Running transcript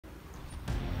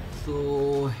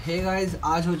सो hey guys,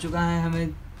 आज हो चुका है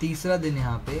हमें तीसरा दिन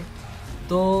यहाँ पे।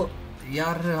 तो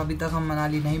यार अभी तक हम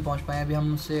मनाली नहीं पहुँच पाए। अभी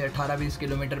हम उससे 18-20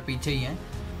 किलोमीटर पीछे ही हैं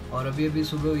और अभी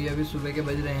सुबह हुई है। अभी सुबह के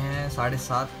बज रहे हैं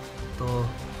 7:30। तो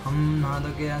हम नहा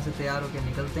धो के यहाँ से तैयार होकर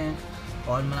निकलते हैं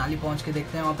और मनाली पहुँच के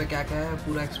देखते हैं वहाँ पे क्या क्या है।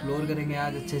 पूरा एक्सप्लोर करेंगे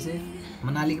आज अच्छे से।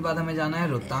 मनाली के बाद हमें जाना है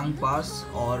रोहतांग पास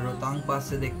और रोहतांग पास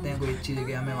से देखते हैं कोई अच्छी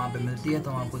जगह हमें वहाँ पे मिलती है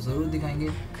तो हम आपको ज़रूर दिखाएंगे।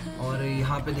 और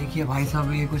यहाँ पे देखिए भाई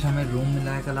साहब, ये कुछ हमें रूम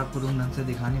मिला है। कल आपको रूम ढंग से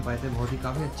दिखा नहीं पाए थे। बहुत ही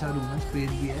काफ़ी अच्छा रूम है, स्पेस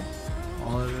भी है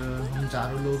और हम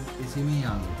चारों लोग इसी में ही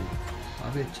आ गए थे।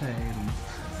 काफ़ी अच्छा है ये रूम।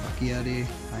 बाकी यार ये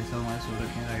भाई साहब हमारे सो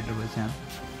रखे हैं राइडर बस यहाँ।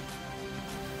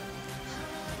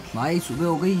 भाई सुबह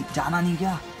हो गई, जाना नहीं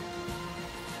क्या?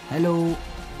 हेलो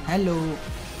हेलो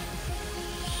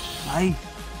भाई,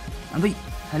 भाई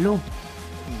हेलो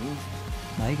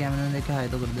भाई, कैमरे में देख के हाय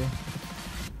तो कर दे।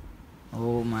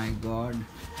 ओह माय गॉड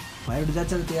भाई, उठ जा,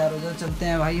 चलते यार, उधर चलते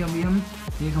हैं भाई। अभी हम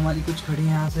एक हमारी कुछ खड़ी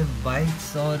हैं यहाँ से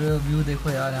बाइक्स और व्यू देखो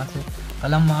यार यहाँ से।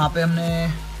 कल हम वहाँ पे हमने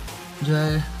जो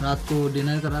है रात को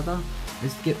डिनर करा था।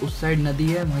 इसके उस साइड नदी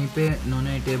है, वहीं पे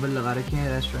इन्होंने टेबल लगा रखे हैं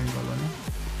रेस्टोरेंट वालों ने।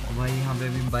 और भाई यहाँ पे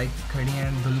भी बाइक खड़ी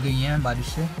हैं, धुल गई हैं बारिश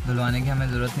से। धुलवाने की हमें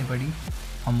ज़रूरत नहीं पड़ी,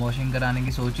 हम वॉशिंग कराने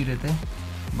की सोच ही रहे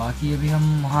थे। बाकी अभी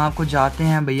हम वहाँ को जाते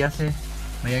हैं भैया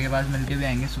के पास मिल के भी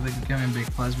आएंगे सुबह, क्योंकि हमें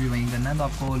ब्रेकफास्ट भी वहीं करना है। तो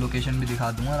आपको लोकेशन भी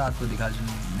दिखा दूँगा, रात को दिखा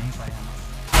नहीं पाया।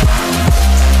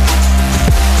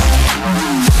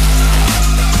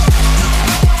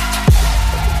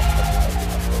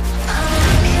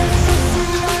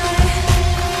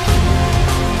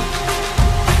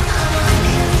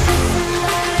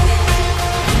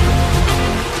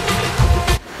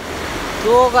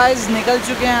 तो गाइस निकल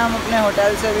चुके हैं हम अपने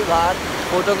होटल से अभी बाहर।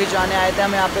 फ़ोटो खिंचवाने आए थे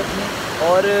हम यहाँ पे अपनी।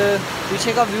 और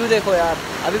पीछे का व्यू देखो यार,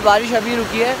 अभी बारिश अभी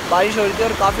रुकी है, बारिश हो रही थी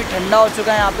और काफ़ी ठंडा हो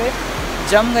चुका है यहाँ पे।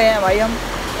 जम गए हैं भाई हम।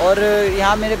 और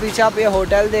यहाँ मेरे पीछे आप ये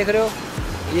होटल देख रहे हो,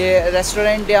 ये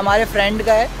रेस्टोरेंट ये हमारे फ्रेंड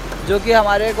का है, जो कि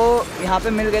हमारे को यहाँ पे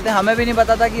मिल गए थे। हमें भी नहीं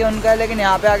पता था कि ये उनका है, लेकिन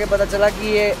यहाँ पे आके पता चला कि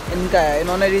ये इनका है,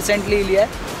 इन्होंने रिसेंटली लिया है।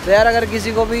 तो यार अगर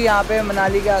किसी को भी यहाँ पे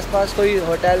मनाली के आसपास कोई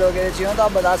होटल वगैरह चाहिए हो तो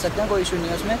आप बता सकते हैं, कोई इशू नहीं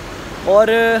है उसमें। और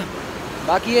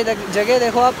बाकी ये जगह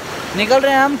देखो आप। निकल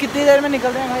रहे हैं हम, कितनी देर में निकल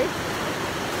रहे हैं भाई?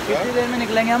 कितनी देर में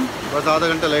निकलेंगे हम? बस आधा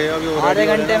घंटा लगेगा। अभी आधे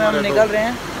घंटे में हम निकल रहे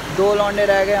हैं। 2 लौंडे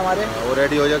रह गए हमारे, वो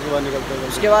रेडी हो जाए उसके बाद निकलते हैं।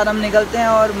 उसके बाद हम निकलते हैं।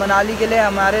 और मनाली के लिए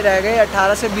हमारे रह गए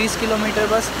 18 से 20 किलोमीटर,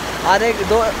 बस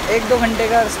एक दो घंटे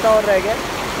का रास्ता और रह गया।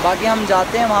 बाकी हम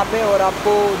जाते हैं वहाँ पे और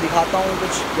आपको दिखाता हूँ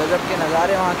कुछ गजब के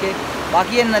नज़ारे वहाँ के।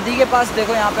 बाकी ये नदी के पास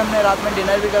देखो, यहाँ पे हमने रात में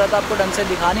डिनर भी करा था, आपको ढंग से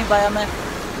दिखा नहीं पाया मैं।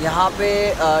 यहाँ पे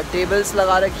टेबल्स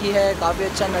लगा रखी है, काफ़ी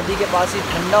अच्छा, नदी के पास ही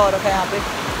ठंडा हो रखा है यहाँ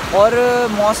पे। और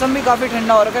मौसम भी काफ़ी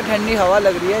ठंडा हो रखा है, ठंडी हवा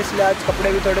लग रही है, इसलिए आज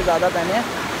कपड़े भी थोड़े ज़्यादा पहने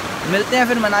हैं। मिलते हैं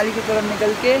फिर मनाली की तरफ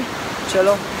निकल के,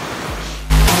 चलो।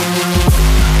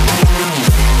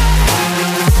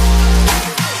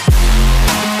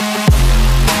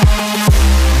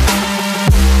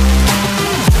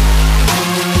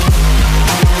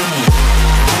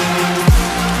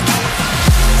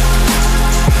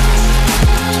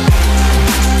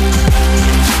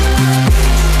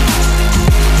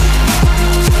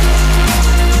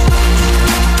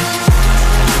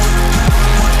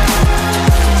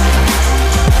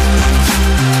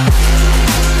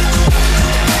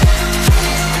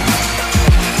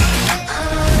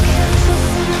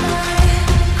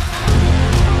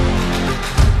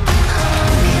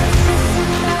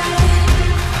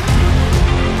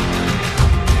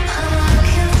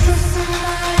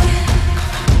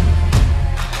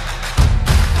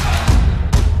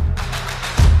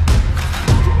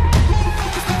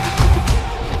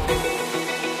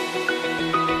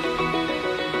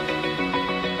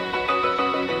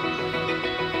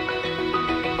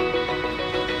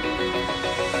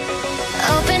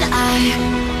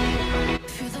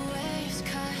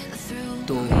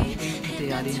 तो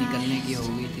तैयारी निकलने की हो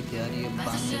गई थी तैयारी, अब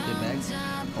बांध लेते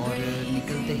बैग। और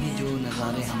निकलते ही जो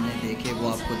नज़ारे हमने देखे वो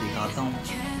आपको दिखाता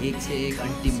हूँ। एक से एक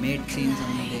अल्टीमेट सीन्स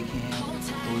हमने देखे हैं।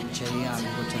 तो चलिए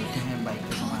आगे को चलते हैं बाइक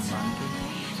का सामान बांध के।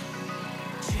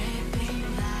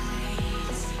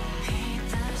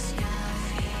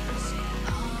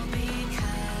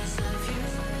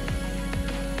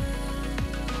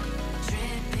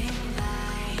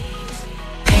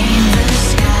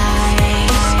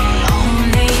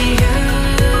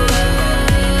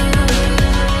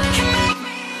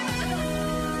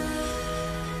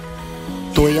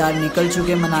 तो यार निकल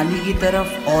चुके मनाली की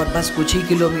तरफ और बस कुछ ही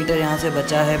किलोमीटर यहाँ से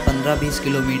बचा है, 15-20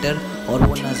 किलोमीटर। और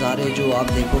वो नज़ारे जो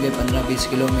आप देखोगे 15-20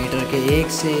 किलोमीटर के, एक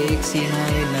से एक सीन है।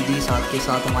 ये नदी साथ के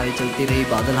साथ हमारी चलती रही,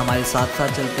 बादल हमारे साथ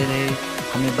साथ चलते रहे।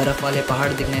 हमें बर्फ़ वाले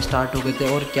पहाड़ दिखने स्टार्ट हो गए थे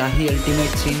और क्या ही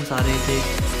अल्टीमेट सीन्स आ रहे थे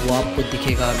वो आपको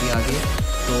दिखेगा अभी आगे,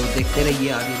 तो देखते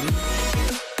रहिए आगे भी।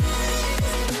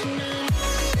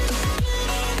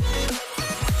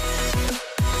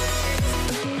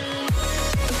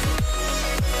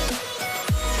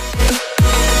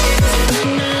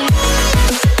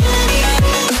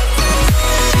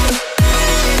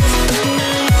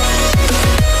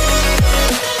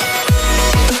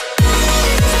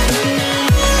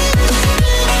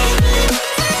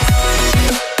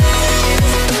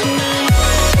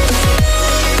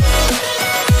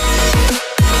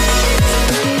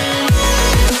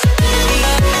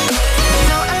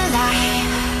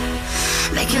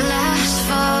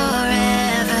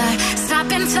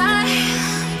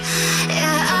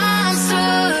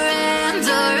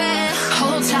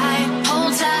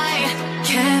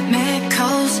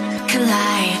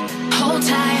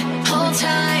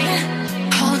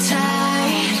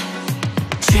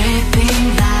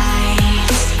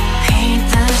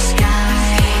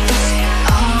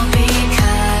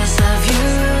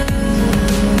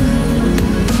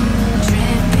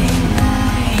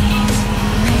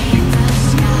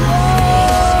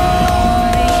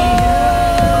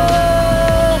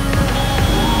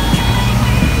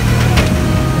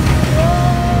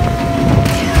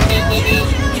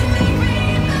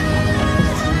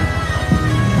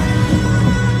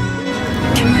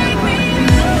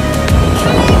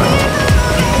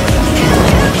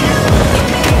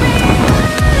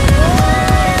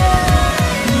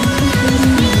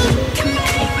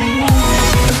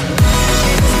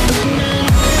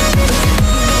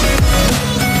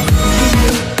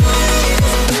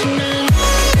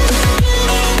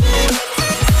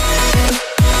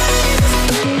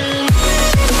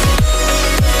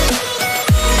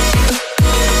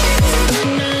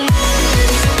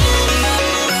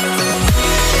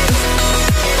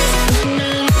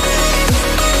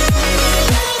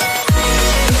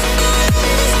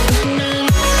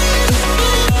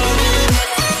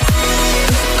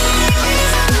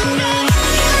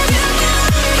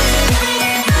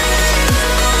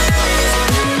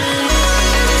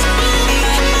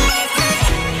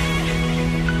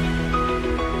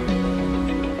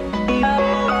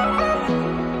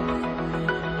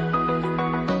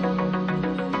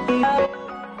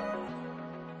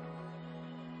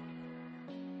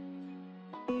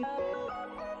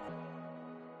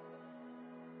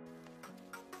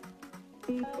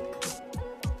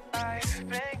 I've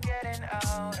been getting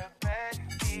out of bed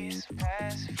these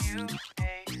past few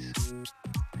days.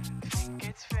 Think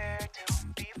it's fair to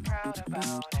be proud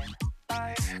about it.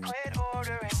 I've quit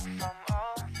ordering from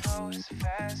all those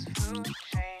fast food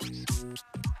chains.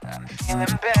 I'm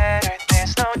feeling better,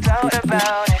 there's no doubt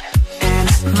about it. And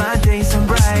my days are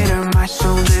brighter, my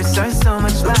shoulders are so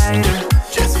much lighter.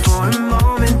 Just for a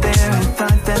moment there, I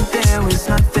thought that there was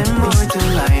nothing more to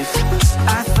life.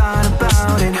 I thought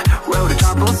about it, wrote a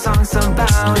couple songs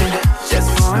about it. Just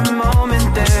for a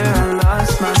moment there, I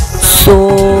lost myself. So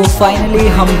finally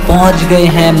हम पहुंच गए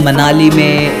हैं मनाली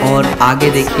में और आगे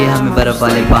देखिए हमें बर्फ़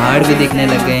वाले पहाड़ भी दिखने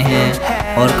लग गए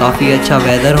हैं और काफ़ी अच्छा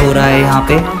वेदर हो रहा है यहाँ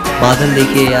पे। बादल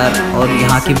देखिए यार और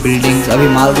यहाँ की बिल्डिंग्स, अभी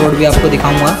माल रोड भी आपको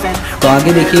दिखाऊंगा, तो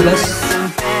आगे देखिए बस।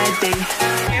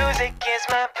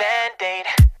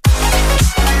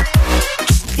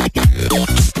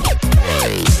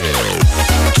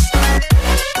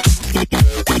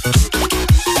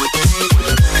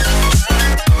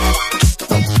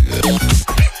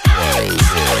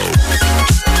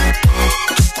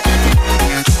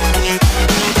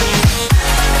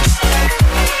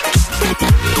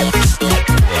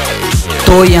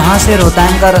 तो यहाँ से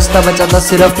रोहतांग का रास्ता बचा था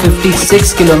सिर्फ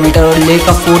 56 किलोमीटर और ले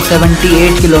का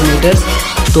 478 किलोमीटर।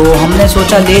 तो हमने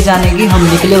सोचा ले जाने की, हम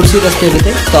निकले उसी रास्ते पे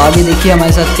थे। तो आगे देखिए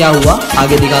हमारे साथ क्या हुआ,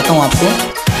 आगे दिखाता हूँ आपको।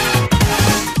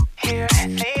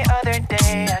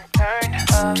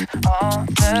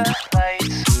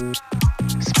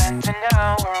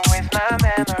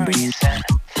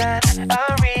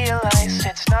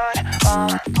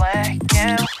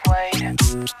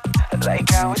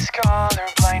 Like I was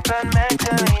colorblind but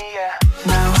mentally, yeah.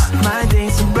 Now my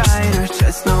days are brighter,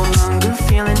 just no longer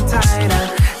feeling tired. I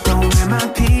don't wear my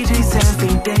PJs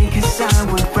every day cause I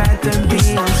would rather be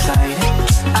on site.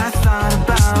 I thought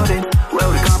about it,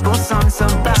 wrote a couple songs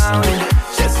about it.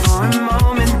 Just for a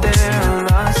moment there I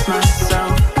lost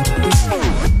myself.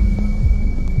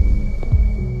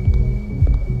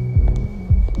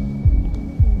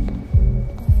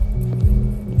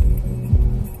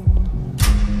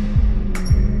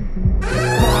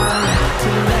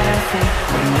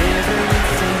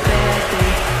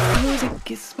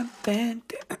 It's my band.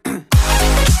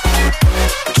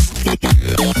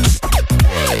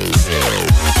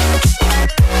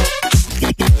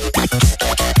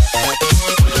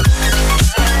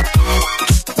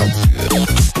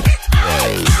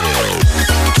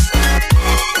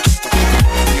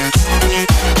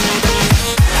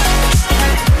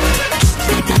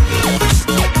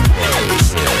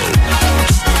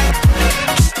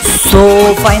 तो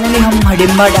finally हम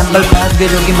Hidimba temple पहुंच गए,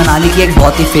 जो कि मनाली की एक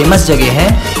बहुत ही famous जगह है।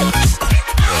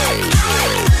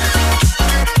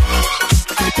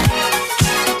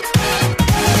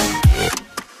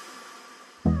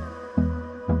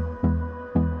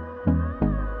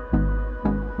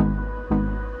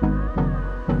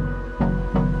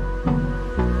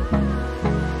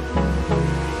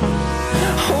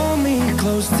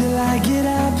 Till I get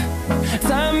up,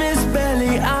 time is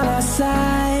barely on our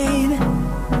side.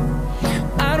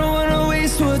 I don't wanna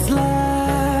waste what's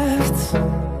left.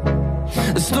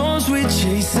 The storms we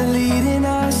chase are leading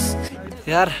us.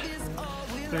 यार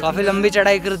काफ़ी लंबी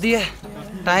चढ़ाई कर दी है,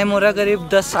 टाइम हो रहा है करीब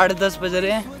 10 साढ़े 10 बज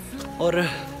रहे हैं, और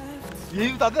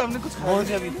यही बताते हमने कुछ खाया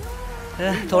नहीं अभी।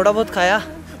 थोड़ा बहुत खाया,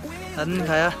 ज़्यादा नहीं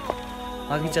खाया,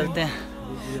 बाकी चलते हैं।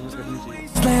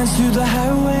 Lands through the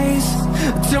highways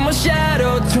till my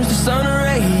shadow turns to sun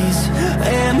rays,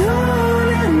 and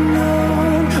on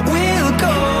we'll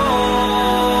go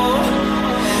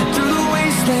through the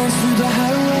wastelands, through the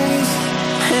highways,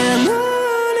 and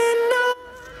on.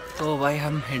 तो भाई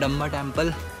हम हिडम्बा टेम्पल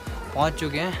पहुंच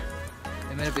चुके हैं,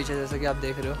 ये मेरे पीछे जैसा कि आप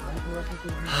देख रहे हो।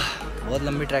 बहुत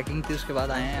लंबी ट्रैकिंग थी, उसके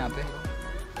बाद आए हैं यहाँ पे,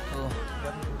 तो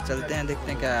चलते हैं,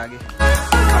 देखते हैं क्या है आगे।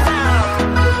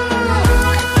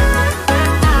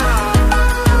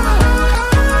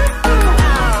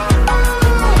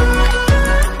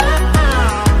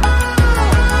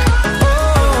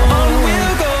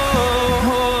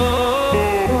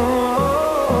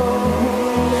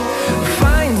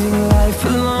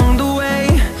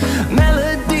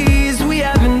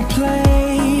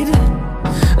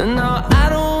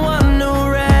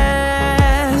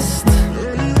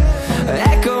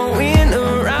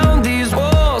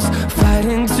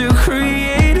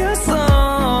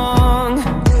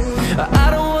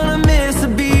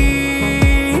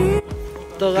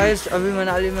 तो गाइस अभी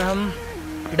मनाली में हम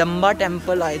हिडम्बा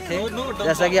टेम्पल आए थे,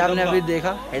 जैसा कि आपने अभी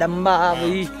देखा हिडम्बा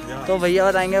वही। तो भैया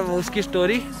बताएंगे वो उसकी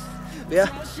स्टोरी। भैया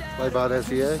भाई बात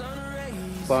ऐसी है,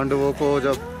 पांडवों को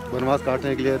जब वनवास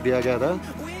काटने के लिए दिया गया था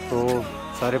तो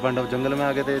सारे पांडव जंगल में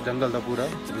आ गए थे, जंगल था पूरा,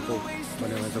 अभी तो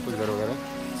बने हुए सब कुछ घर वगैरह।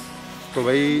 तो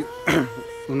भाई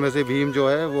उनमें से भीम जो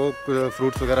है वो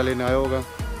फ्रूट्स वगैरह लेने आया होगा,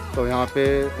 तो यहाँ पे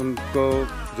उनको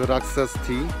जो राक्षस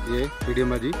थी ये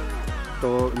हिडिम्बा जी, तो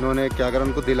उन्होंने क्या करा,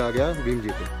 उनको दिल आ गया भीम जी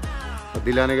को, और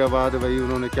दिल आने के बाद भाई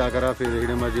उन्होंने क्या करा, फिर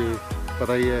हिडिम्बा जी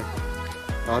पता ही है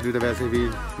आदमी तो वैसे भी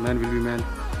मैन विल बी मैन,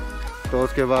 तो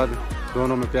उसके बाद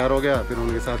दोनों में प्यार हो गया, फिर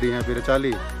उनकी शादी यहाँ पे रचा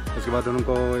ली। उसके बाद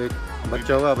उनको एक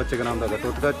बच्चा हुआ, बच्चे का नाम था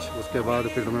घटोत्कच। उसके बाद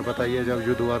फिर तुम्हें पता ही है जब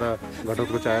युद्ध हुआ था,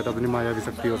 घटोत्कच आया था, अपनी माया भी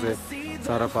शक्तियों से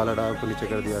सारा पाला डाल को नीचे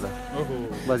कर दिया था।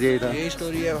 बस यही था, यही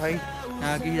स्टोरी है भाई,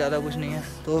 यहाँ की ज़्यादा कुछ नहीं है।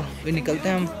 तो फिर निकलते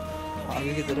हैं हम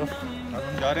आगे की तरफ।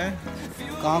 हम जा रहे हैं,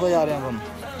 कहाँ को जा रहे हैं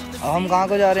अब हम कहाँ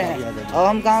को जा रहे हैं? अब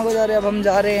हम कहाँ को जा रहे हैं? अब हम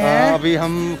जा रहे हैं, अभी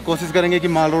हम कोशिश करेंगे कि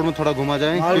माल रोड में थोड़ा घुमा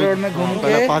जाए, माल रोड में घूम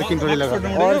के पार्किंग थोड़ी लगा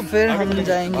दें, और फिर हम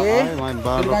जाएंगे,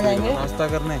 कहाँ जाएंगे? नाश्ता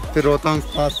करने, फिर रोहतांग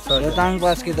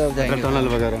पास की तरफ जाएंगे, टनल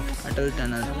वगैरह, अटल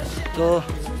टनल। तो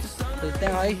चलते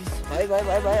हैं भाई, बाय बाय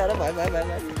बाय बाय, अरे बाय बाय बाय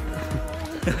बाय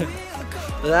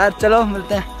यार, चलो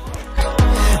मिलते हैं।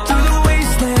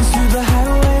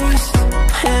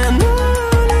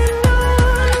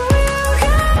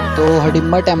 तो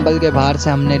हिडिम्बा टेम्पल के बाहर से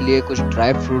हमने लिए कुछ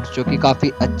ड्राई फ्रूट्स, जो कि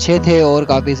काफ़ी अच्छे थे और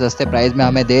काफ़ी सस्ते प्राइस में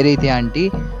हमें दे रही थी आंटी।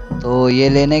 तो ये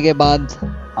लेने के बाद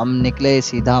हम निकले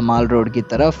सीधा माल रोड की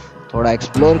तरफ, थोड़ा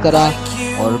एक्सप्लोर करा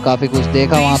और काफ़ी कुछ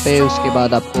देखा वहाँ पे। उसके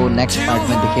बाद आपको नेक्स्ट पार्ट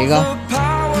में दिखेगा।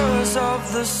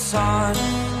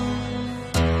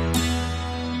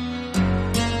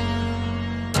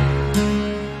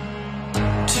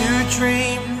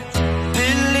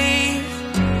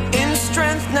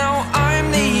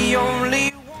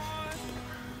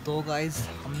 तो गाइस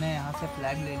हमने यहाँ से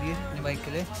फ्लैग ले लिए अपनी बाइक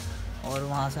के लिए, और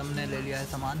वहाँ से हमने ले लिया है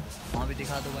सामान, वहाँ भी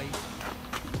दिखा दो भाई।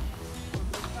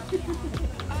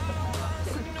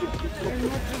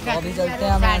 तो अभी चलते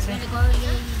हैं हम यहाँ से।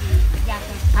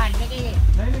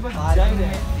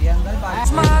 ये अंकल